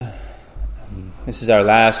This is our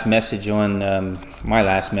last message on, my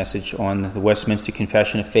last message on the Westminster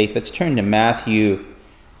Confession of Faith. Let's turn to Matthew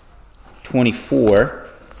 24.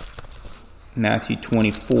 Matthew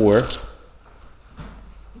 24.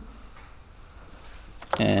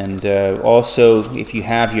 And also, if you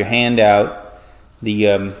have your handout,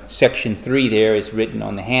 the section 3 there is written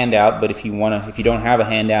on the handout. But if you don't have a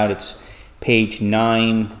handout, it's page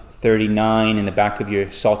 939 in the back of your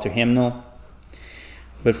Psalter hymnal.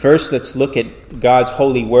 But first, let's look at God's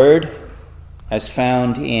holy word as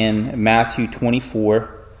found in Matthew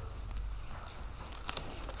 24,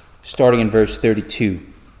 starting in verse 32.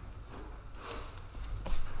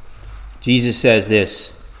 Jesus says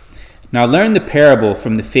this, "Now learn the parable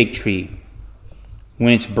from the fig tree.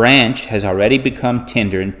 When its branch has already become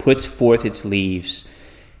tender and puts forth its leaves,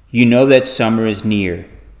 you know that summer is near.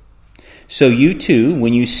 So you too,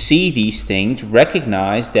 when you see these things,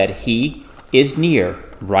 recognize that he is near,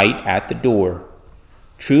 right at the door.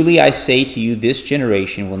 Truly I say to you, this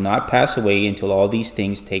generation will not pass away until all these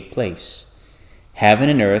things take place. Heaven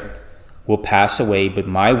and earth will pass away, but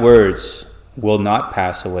my words will not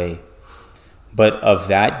pass away. But of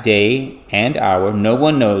that day and hour no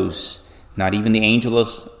one knows, not even the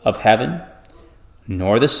angels of heaven,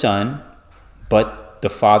 nor the Son, but the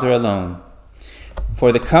Father alone.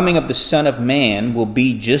 For the coming of the Son of Man will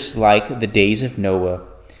be just like the days of Noah.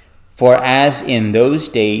 For as in those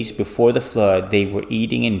days before the flood, they were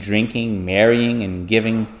eating and drinking, marrying and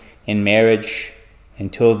giving in marriage,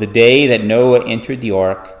 until the day that Noah entered the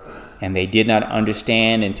ark, and they did not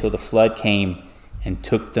understand until the flood came and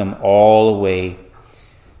took them all away.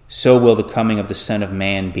 So will the coming of the Son of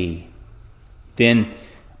Man be. Then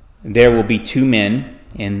there will be two men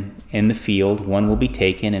in the field, one will be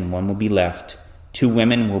taken and one will be left. Two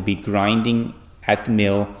women will be grinding at the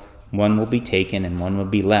mill, one will be taken and one will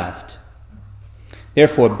be left.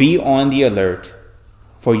 Therefore be on the alert,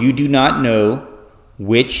 for you do not know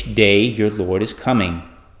which day your Lord is coming.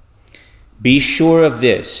 Be sure of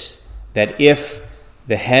this, that if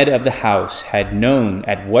the head of the house had known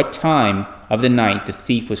at what time of the night the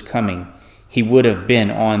thief was coming, he would have been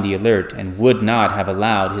on the alert and would not have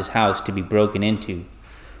allowed his house to be broken into.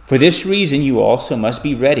 For this reason you also must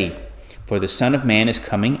be ready, for the Son of Man is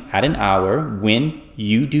coming at an hour when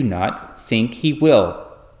you do not think he will.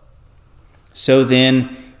 So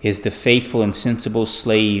then is the faithful and sensible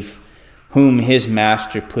slave whom his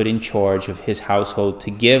master put in charge of his household to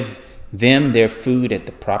give them their food at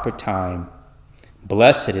the proper time.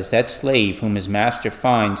 Blessed is that slave whom his master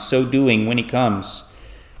finds so doing when he comes.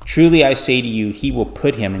 Truly I say to you, he will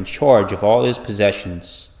put him in charge of all his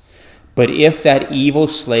possessions. But if that evil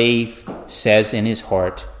slave says in his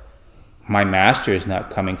heart, 'My master is not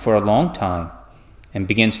coming for a long time,' and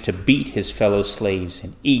begins to beat his fellow slaves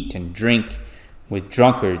and eat and drink with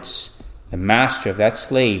drunkards, the master of that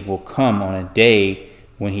slave will come on a day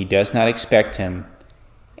when he does not expect him,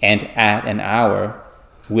 and at an hour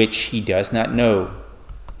which he does not know,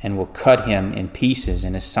 and will cut him in pieces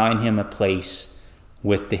and assign him a place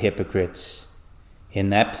with the hypocrites. In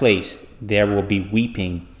that place there will be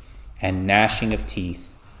weeping and gnashing of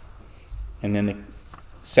teeth." And then the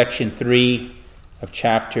section 3 of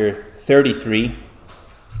chapter 33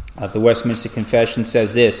 of the Westminster Confession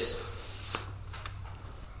says this,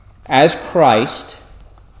 "As Christ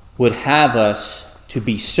would have us to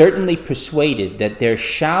be certainly persuaded that there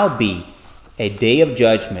shall be a day of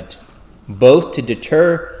judgment, both to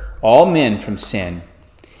deter all men from sin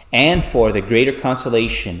and for the greater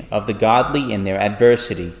consolation of the godly in their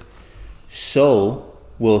adversity, so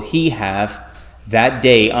will he have that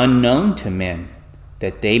day unknown to men,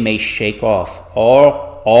 that they may shake off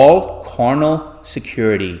all carnal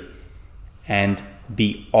security and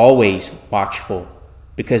be always watchful,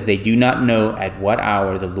 because they do not know at what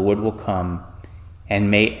hour the Lord will come,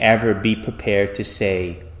 and may ever be prepared to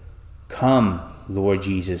say, 'Come, Lord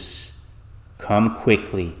Jesus, come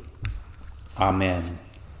quickly.' Amen."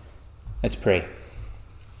 Let's pray.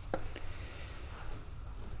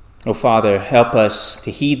 Oh Father, help us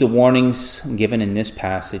to heed the warnings given in this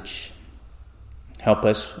passage. Help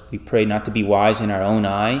us, we pray, not to be wise in our own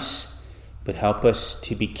eyes, but help us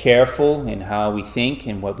to be careful in how we think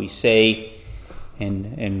and what we say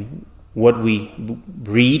and what we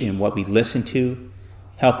read and what we listen to.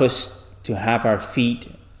 Help us to have our feet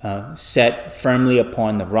set firmly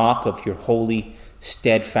upon the rock of your holy,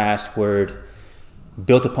 steadfast word,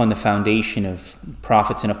 built upon the foundation of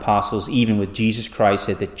prophets and apostles, even with Jesus Christ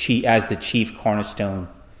as the chief cornerstone.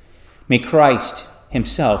 May Christ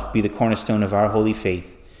himself be the cornerstone of our holy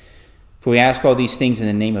faith. For we ask all these things in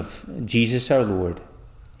the name of Jesus our Lord.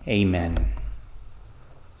 Amen.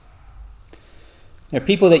 There are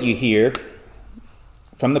people that you hear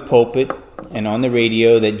from the pulpit and on the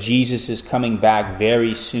radio that Jesus is coming back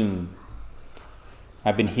very soon.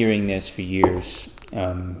 I've been hearing this for years.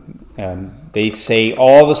 They say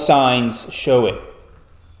all the signs show it.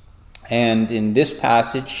 And in this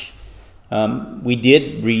passage, we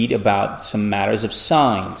did read about some matters of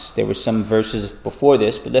signs. There were some verses before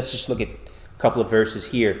this, but let's just look at a couple of verses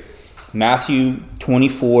here. Matthew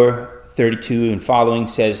 24:32 and following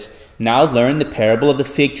says, "Now learn the parable of the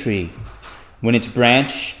fig tree. When its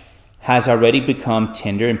branch has already become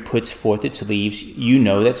tender and puts forth its leaves, you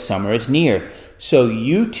know that summer is near. So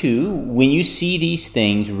you too, when you see these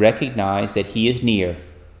things, recognize that he is near,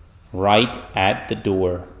 right at the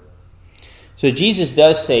door." So Jesus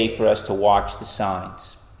does say for us to watch the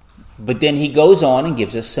signs. But then he goes on and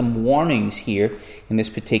gives us some warnings here in this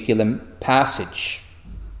particular passage.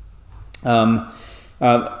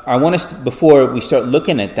 I want us to, before we start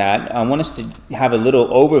looking at that, I want us to have a little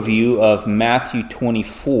overview of Matthew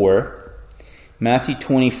 24. Matthew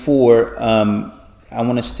 24, I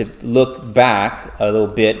want us to look back a little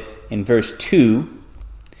bit in verse 2.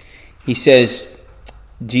 Jesus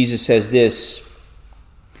says this,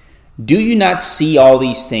 "Do you not see all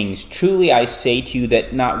these things? Truly I say to you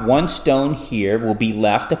that not one stone here will be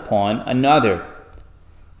left upon another,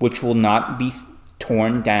 which will not be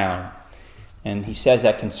torn down." And he says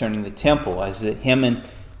that concerning the temple, as him and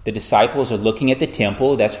the disciples are looking at the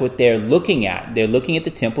temple. That's what they're looking at. They're looking at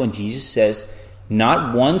the temple, and Jesus says,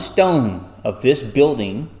 not one stone of this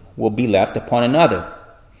building will be left upon another.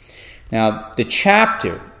 Now,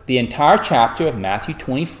 the entire chapter of Matthew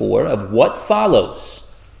 24, of what follows,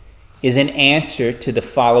 is an answer to the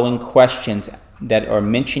following questions that are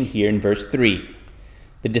mentioned here in verse 3.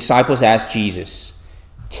 The disciples asked Jesus,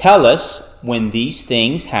 "Tell us when these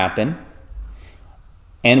things happen,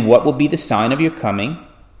 and what will be the sign of your coming,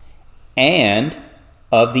 and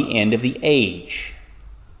of the end of the age?"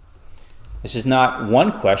 This is not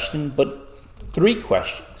one question, but three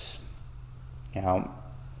questions. Now,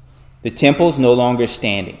 the temple's no longer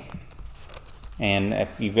standing. And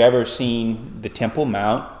if you've ever seen the Temple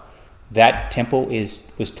Mount, that temple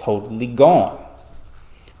was totally gone.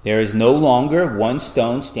 There is no longer one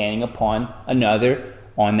stone standing upon another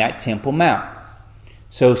on that Temple Mount.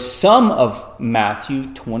 So some of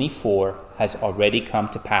Matthew 24 has already come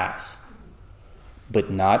to pass, but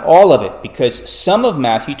not all of it, because some of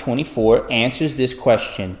Matthew 24 answers this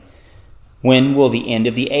question, when will the end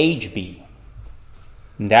of the age be?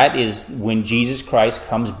 And that is when Jesus Christ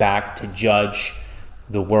comes back to judge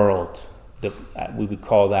the world. We would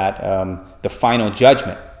call that the final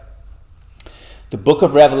judgment. The book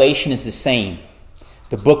of Revelation is the same.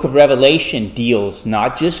 The book of Revelation deals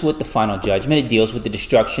not just with the final judgment, it deals with the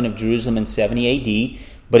destruction of Jerusalem in 70 AD,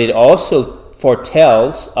 but it also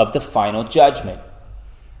foretells of the final judgment.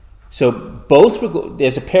 So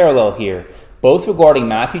there's a parallel here, both regarding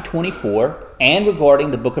Matthew 24 and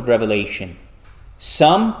regarding the book of Revelation.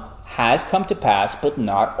 Some has come to pass, but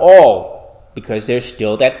not all, because there's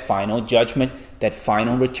still that final judgment, that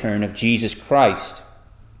final return of Jesus Christ.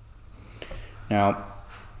 Now,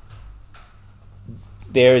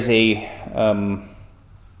 there's a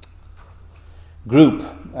group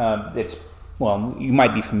you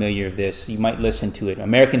might be familiar with this. You might listen to it.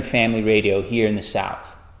 American Family Radio here in the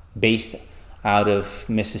South, based out of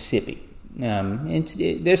Mississippi.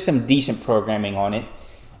 There's some decent programming on it.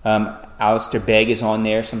 Alistair Begg is on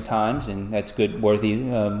there sometimes, and that's good, worthy.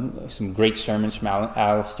 Some great sermons from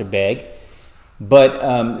Alistair Begg. But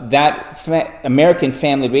American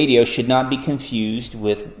Family Radio should not be confused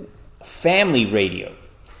with Family Radio.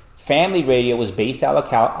 Family Radio was based out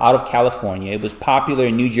of California. It was popular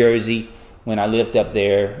in New Jersey when I lived up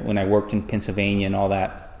there, when I worked in Pennsylvania and all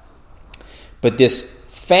that. But this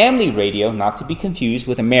Family Radio, not to be confused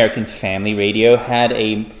with American Family Radio, had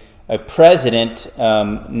a president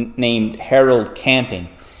named Harold Camping.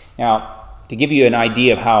 Now, to give you an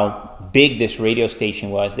idea of how big this radio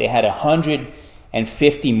station was, they had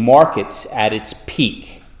 150 markets at its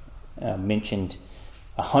peak. Mentioned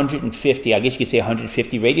 150, I guess you could say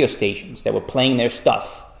 150 radio stations that were playing their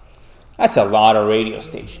stuff. That's a lot of radio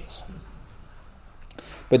stations.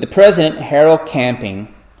 But the president, Harold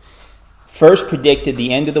Camping, first predicted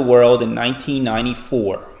the end of the world in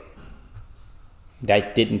 1994.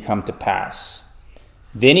 That didn't come to pass.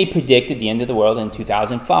 Then he predicted the end of the world in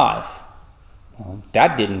 2005. Well,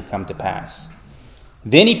 that didn't come to pass.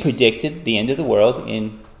 Then he predicted the end of the world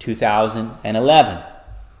in 2011.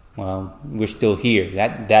 Well, we're still here.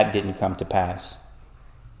 That didn't come to pass.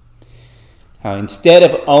 Instead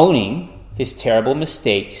of owning his terrible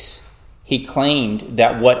mistakes, he claimed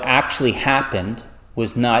that what actually happened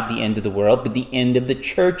was not the end of the world, but the end of the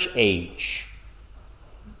church age.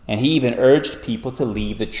 And he even urged people to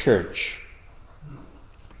leave the church.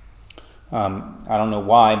 I don't know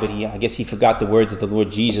why, but I guess he forgot the words of the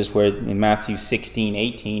Lord Jesus, where in Matthew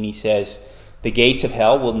 16:18 he says, "The gates of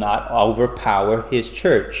hell will not overpower his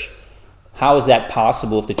church." How is that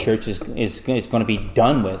possible if the church is going to be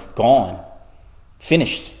done with, gone,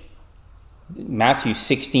 finished? Matthew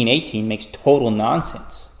 16:18 makes total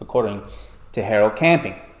nonsense, according to Harold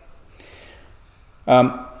Camping.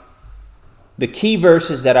 The key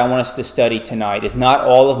verses that I want us to study tonight is not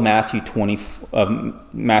all of Matthew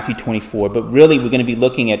 24, but really we're going to be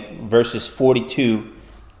looking at verses 42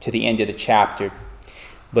 to the end of the chapter.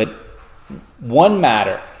 But one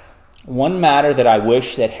matter that I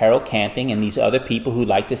wish that Harold Camping and these other people who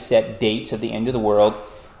like to set dates of the end of the world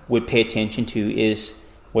would pay attention to is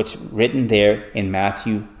what's written there in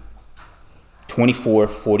Matthew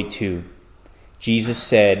 24:42. Jesus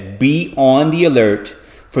said, "Be on the alert,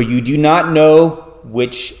 for you do not know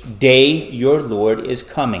which day your Lord is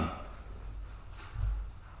coming."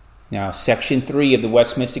 Now, section 3 of the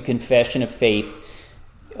Westminster Confession of Faith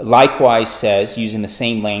likewise says, using the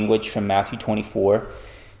same language from Matthew 24,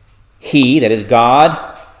 "He," that is God,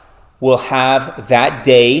 "will have that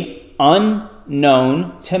day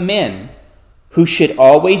unknown to men, who should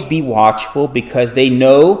always be watchful, because they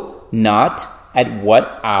know not at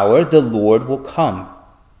what hour the Lord will come."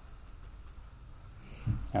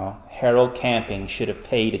 Now, Harold Camping should have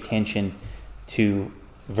paid attention to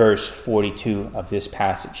verse 42 of this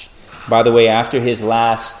passage. By the way, after his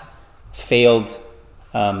last failed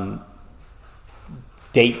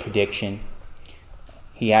date prediction,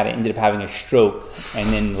 he ended up having a stroke,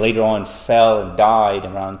 and then later on fell and died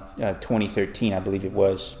around 2013, I believe it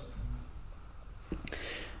was.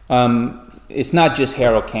 It's not just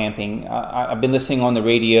Harold Camping. I've been listening on the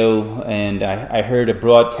radio, and I heard a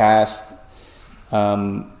broadcast,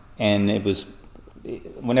 and it was,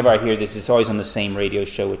 whenever I hear this, it's always on the same radio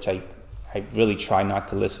show, which I really try not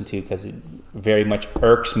to listen to because it very much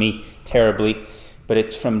irks me terribly. But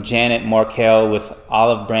it's from Janet Markell with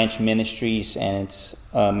Olive Branch Ministries, and it's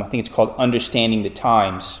I think it's called Understanding the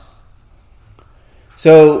Times.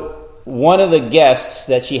 So one of the guests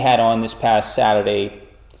that she had on this past Saturday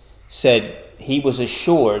said he was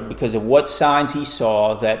assured, because of what signs he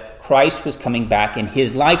saw, that Christ was coming back in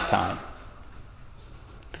his lifetime.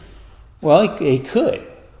 Well, he could,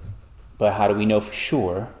 but how do we know for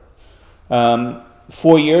sure?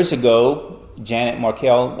 4 years ago, Janet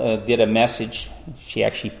Markell did a message. She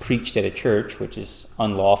actually preached at a church, which is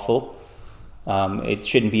unlawful. It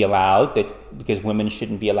shouldn't be allowed, because women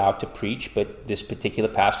shouldn't be allowed to preach, but this particular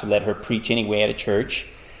pastor let her preach anyway at a church.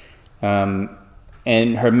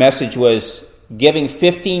 And her message was giving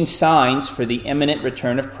 15 signs for the imminent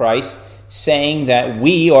return of Christ, saying that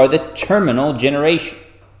we are the terminal generation,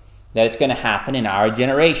 that it's going to happen in our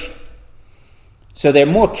generation. So they're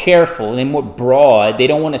more careful, they're more broad. They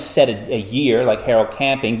don't want to set a year like Harold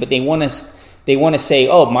Camping, but they want to say,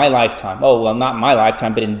 "Oh, my lifetime." "Oh, well, not my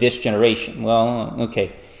lifetime, but in this generation." Well,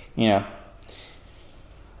 okay,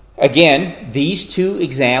 Again, these two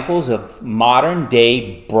examples of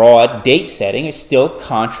modern-day broad date setting are still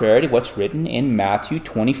contrary to what's written in Matthew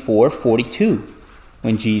 24:42,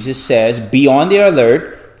 when Jesus says, "Be on the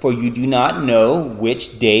alert, for you do not know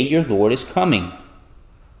which day your Lord is coming."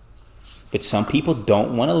 But some people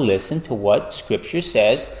don't want to listen to what Scripture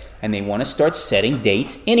says, and they want to start setting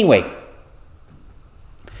dates anyway.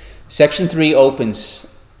 Section 3 opens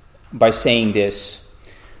by saying this: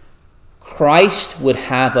 Christ would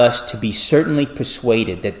have us to be certainly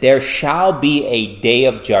persuaded that there shall be a day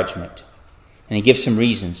of judgment. And he gives some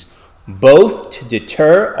reasons. Both to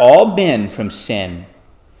deter all men from sin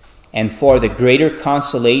and for the greater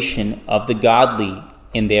consolation of the godly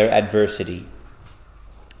in their adversity.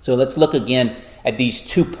 So let's look again at these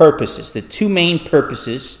two purposes, the two main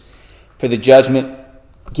purposes for the judgment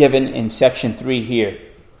given in section 3 here.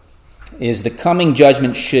 Is the coming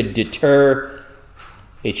judgment should deter.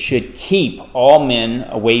 It should keep all men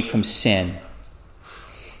away from sin.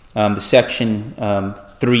 The section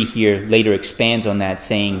 3 here later expands on that,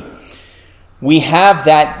 saying, "We have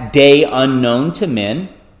that day unknown to men,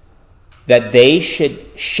 that they should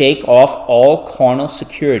shake off all carnal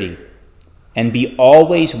security, and be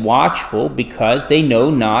always watchful, because they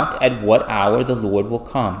know not at what hour the Lord will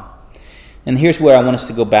come." And here's where I want us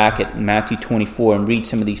to go back at Matthew 24 and read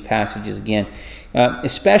some of these passages again,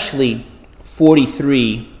 especially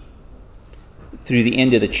 43 through the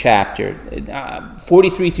end of the chapter.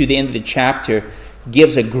 43 through the end of the chapter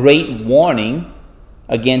gives a great warning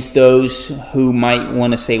against those who might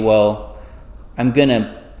want to say, "Well, I'm going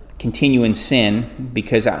to continue in sin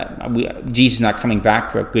because Jesus is not coming back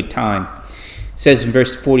for a good time." says in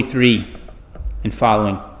verse 43 and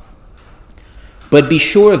following, "But be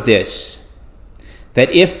sure of this, that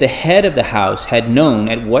if the head of the house had known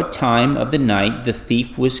at what time of the night the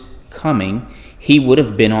thief was coming, he would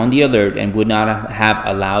have been on the alert and would not have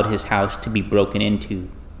allowed his house to be broken into.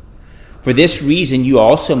 For this reason you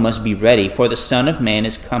also must be ready, for the Son of Man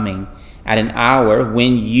is coming at an hour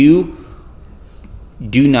when you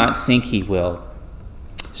do not think he will.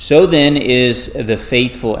 So then is the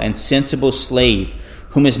faithful and sensible slave,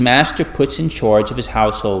 whom his master puts in charge of his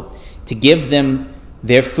household, to give them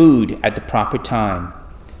their food at the proper time.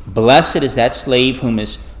 Blessed is that slave whom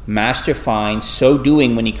his master finds so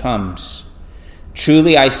doing when he comes.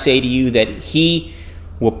 Truly I say to you that he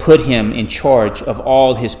will put him in charge of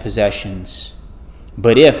all his possessions.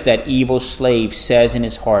 But if that evil slave says in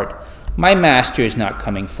his heart, 'My master is not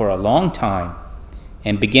coming for a long time,'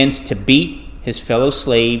 and begins to beat his fellow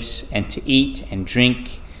slaves and to eat and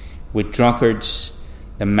drink with drunkards,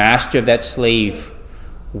 the master of that slave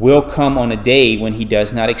will come on a day when he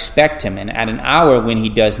does not expect him, and at an hour when he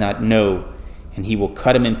does not know, and he will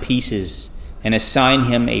cut him in pieces and assign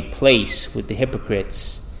him a place with the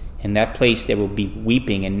hypocrites. In that place there will be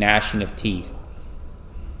weeping and gnashing of teeth."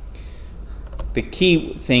 The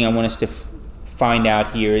key thing I want us to find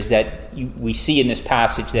out here is that we see in this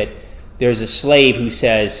passage that there's a slave who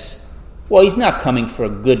says, "Well, he's not coming for a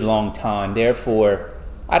good long time, therefore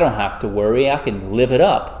I don't have to worry. I can live it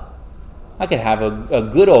up. I could have a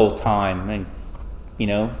good old time and,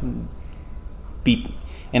 be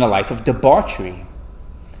in a life of debauchery."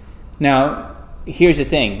 Now, here's the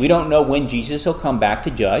thing. We don't know when Jesus will come back to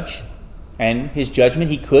judge. And his judgment,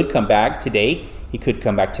 he could come back today. He could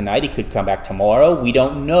come back tonight. He could come back tomorrow. We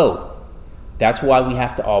don't know. That's why we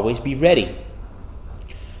have to always be ready.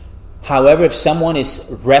 However, if someone is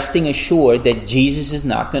resting assured that Jesus is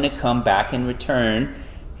not going to come back and return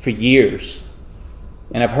for years,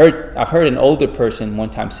 and I've heard an older person one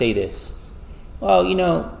time say this, "Well,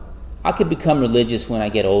 I could become religious when I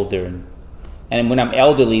get older, and when I'm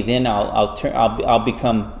elderly, then I'll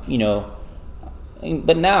become,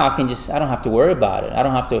 But now I don't have to worry about it. I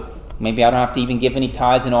don't have to even give any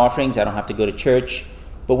tithes and offerings. I don't have to go to church.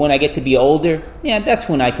 But when I get to be older, that's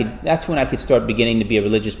when I could start beginning to be a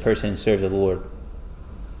religious person and serve the Lord."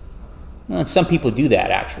 Well, some people do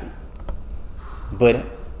that actually. But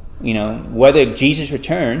whether Jesus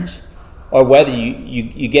returns or whether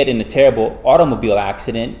you get in a terrible automobile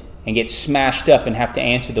accident and get smashed up and have to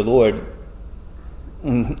answer the Lord,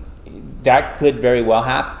 that could very well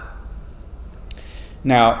happen.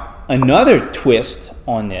 Now, another twist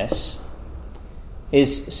on this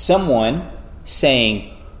is someone saying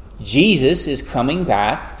Jesus is coming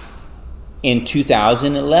back in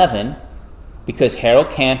 2011 because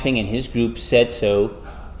Harold Camping and his group said so,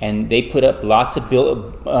 and they put up lots of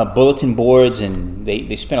bulletin boards, and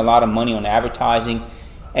they spent a lot of money on advertising,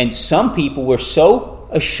 and some people were so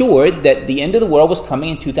assured that the end of the world was coming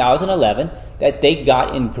in 2011 that they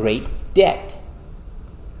got in great debt.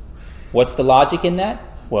 What's the logic in that?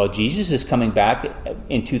 Well, Jesus is coming back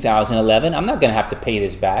in 2011. I'm not going to have to pay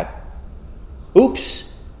this back. Oops,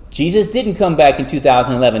 Jesus didn't come back in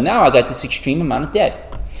 2011. Now I got this extreme amount of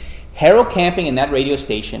debt. Harold Camping and that radio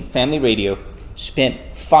station, Family Radio,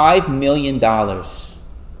 spent $5 million.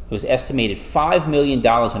 It was estimated $5 million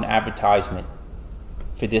on advertisement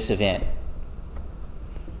for this event.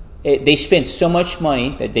 They spent so much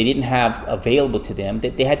money that they didn't have available to them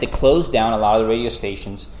that they had to close down a lot of the radio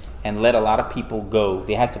stations and let a lot of people go.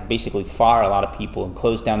 They had to basically fire a lot of people and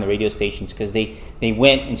close down the radio stations because they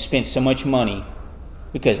went and spent so much money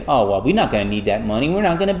because, we're not going to need that money. We're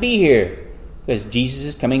not going to be here because Jesus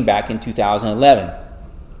is coming back in 2011.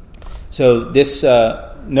 So this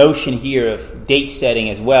notion here of date setting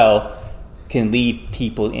as well can lead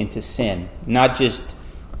people into sin. Not just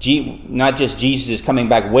Jesus is coming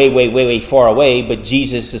back way far away, but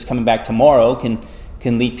Jesus is coming back tomorrow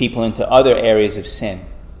can lead people into other areas of sin.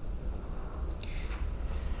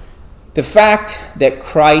 The fact that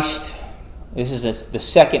Christ, this is the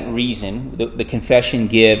second reason the confession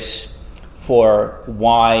gives for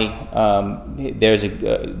why there's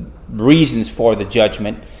reasons for the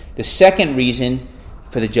judgment. The second reason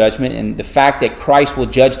for the judgment and the fact that Christ will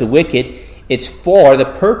judge the wicked, it's for the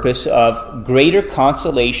purpose of greater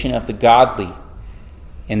consolation of the godly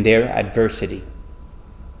in their adversity.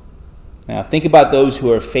 Now think about those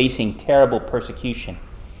who are facing terrible persecution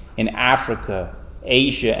in Africa,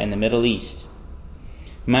 Asia, and the Middle East.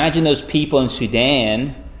 Imagine those people in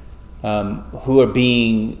Sudan who are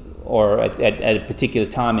being, or at a particular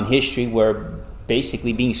time in history, were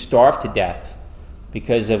basically being starved to death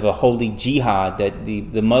because of a holy jihad that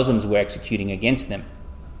the Muslims were executing against them.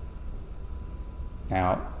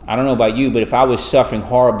 Now, I don't know about you, but if I was suffering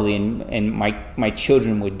horribly and my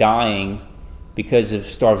children were dying because of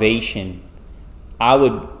starvation,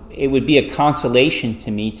 it would be a consolation to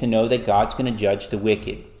me to know that God's going to judge the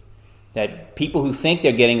wicked. That people who think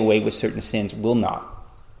they're getting away with certain sins will not,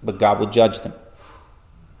 but God will judge them.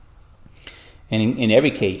 And in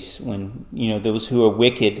every case, when those who are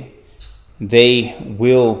wicked, they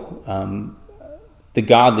will, the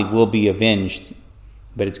godly will be avenged,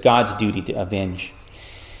 but it's God's duty to avenge.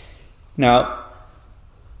 Now,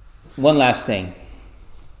 one last thing.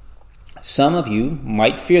 Some of you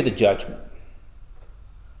might fear the judgment.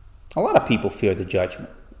 A lot of people fear the judgment.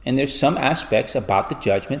 And there's some aspects about the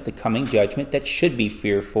judgment, the coming judgment, that should be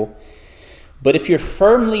fearful. But if you're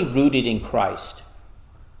firmly rooted in Christ,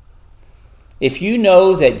 if you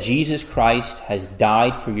know that Jesus Christ has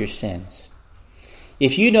died for your sins,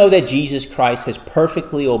 if you know that Jesus Christ has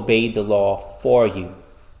perfectly obeyed the law for you,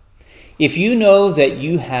 if you know that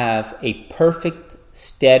you have a perfect,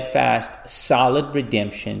 steadfast, solid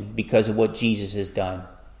redemption because of what Jesus has done,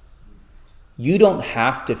 you don't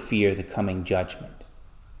have to fear the coming judgment.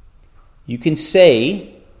 You can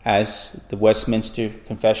say, as the Westminster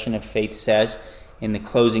Confession of Faith says in the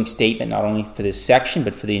closing statement, not only for this section,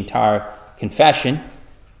 but for the entire confession,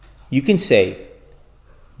 you can say,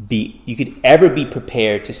 you could ever be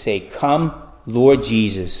prepared to say, "Come, Lord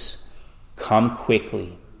Jesus, come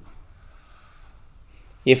quickly."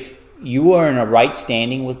 If you are in a right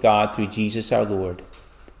standing with God through Jesus our Lord,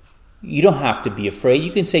 you don't have to be afraid.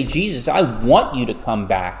 You can say, "Jesus, I want you to come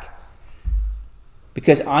back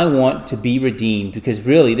because I want to be redeemed, because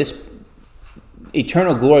really this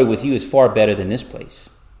eternal glory with you is far better than this place."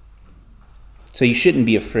 So you shouldn't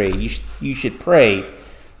be afraid. You should pray,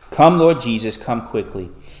 "Come, Lord Jesus, come quickly."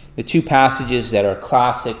 The two passages that are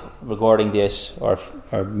classic regarding this are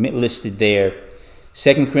listed there.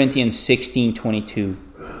 2 Corinthians 16:22.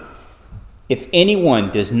 "If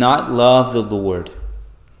anyone does not love the Lord,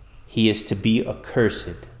 he is to be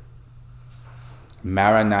accursed."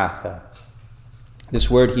 Maranatha. This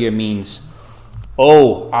word here means,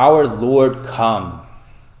 "Oh, our Lord, come."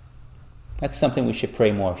 That's something we should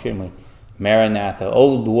pray more, shouldn't we? Maranatha. "Oh,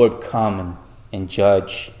 Lord, come and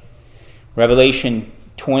judge." Revelation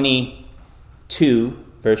 22,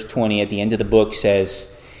 verse 20, at the end of the book says,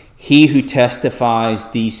 "He who testifies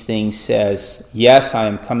these things says, 'Yes, I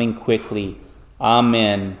am coming quickly.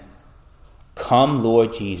 Amen. Come,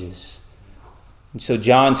 Lord Jesus.'" And so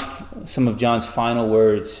some of John's final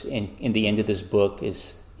words in the end of this book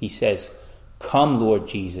is, he says, "Come, Lord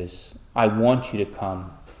Jesus. I want you to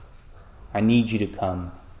come. I need you to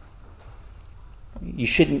come." You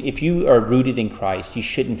shouldn't, if you are rooted in Christ, you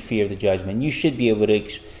shouldn't fear the judgment. You should be able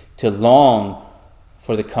to long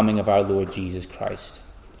for the coming of our Lord Jesus Christ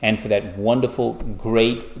and for that wonderful,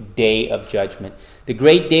 great day of judgment. The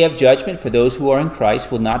great day of judgment for those who are in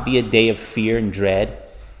Christ will not be a day of fear and dread.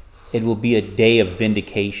 It will be a day of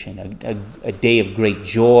vindication, a day of great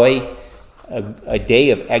joy, a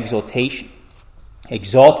day of exaltation,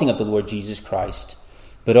 exalting of the Lord Jesus Christ,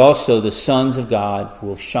 but also the sons of God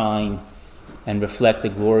will shine and reflect the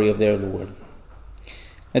glory of their Lord.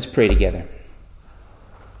 Let's pray together.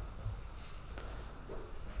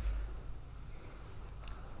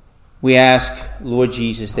 We ask, Lord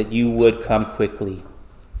Jesus, that you would come quickly.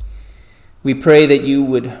 We pray that you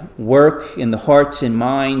would work in the hearts and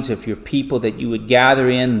minds of your people, that you would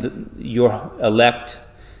gather in your elect,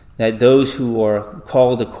 that those who are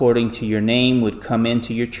called according to your name would come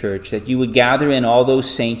into your church, that you would gather in all those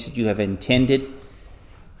saints that you have intended,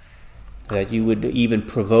 that you would even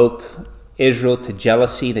provoke Israel to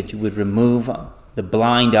jealousy, that you would remove the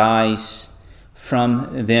blind eyes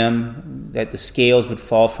from them, that the scales would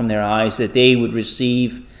fall from their eyes, that they would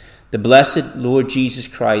receive the blessed Lord Jesus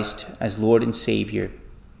Christ as Lord and Savior,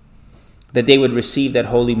 that they would receive that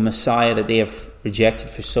holy Messiah that they have rejected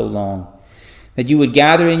for so long, that you would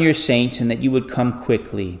gather in your saints and that you would come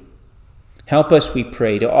quickly. Help us, we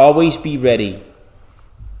pray, to always be ready.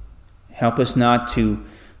 Help us not to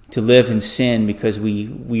live in sin because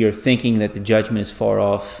we are thinking that the judgment is far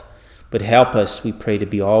off, but help us, we pray, to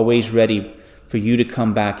be always ready for you to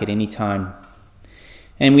come back at any time.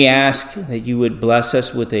 And we ask that you would bless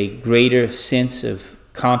us with a greater sense of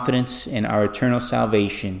confidence in our eternal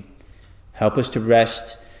salvation. Help us to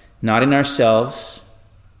rest not in ourselves,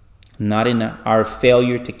 not in our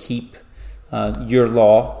failure to keep your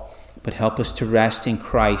law, but help us to rest in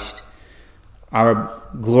Christ, our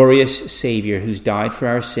glorious Savior, who's died for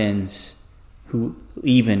our sins, who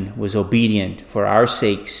even was obedient for our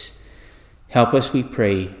sakes. Help us, we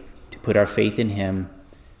pray, to put our faith in him.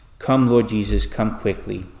 Come, Lord Jesus, come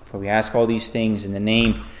quickly. For we ask all these things in the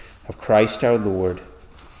name of of Christ our Lord.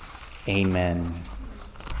 Amen.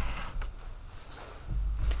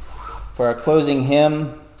 For our closing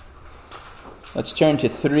hymn, let's turn to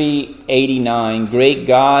 389. Great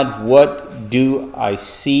God, what do I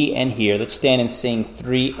see and hear? Let's stand and sing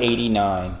 389.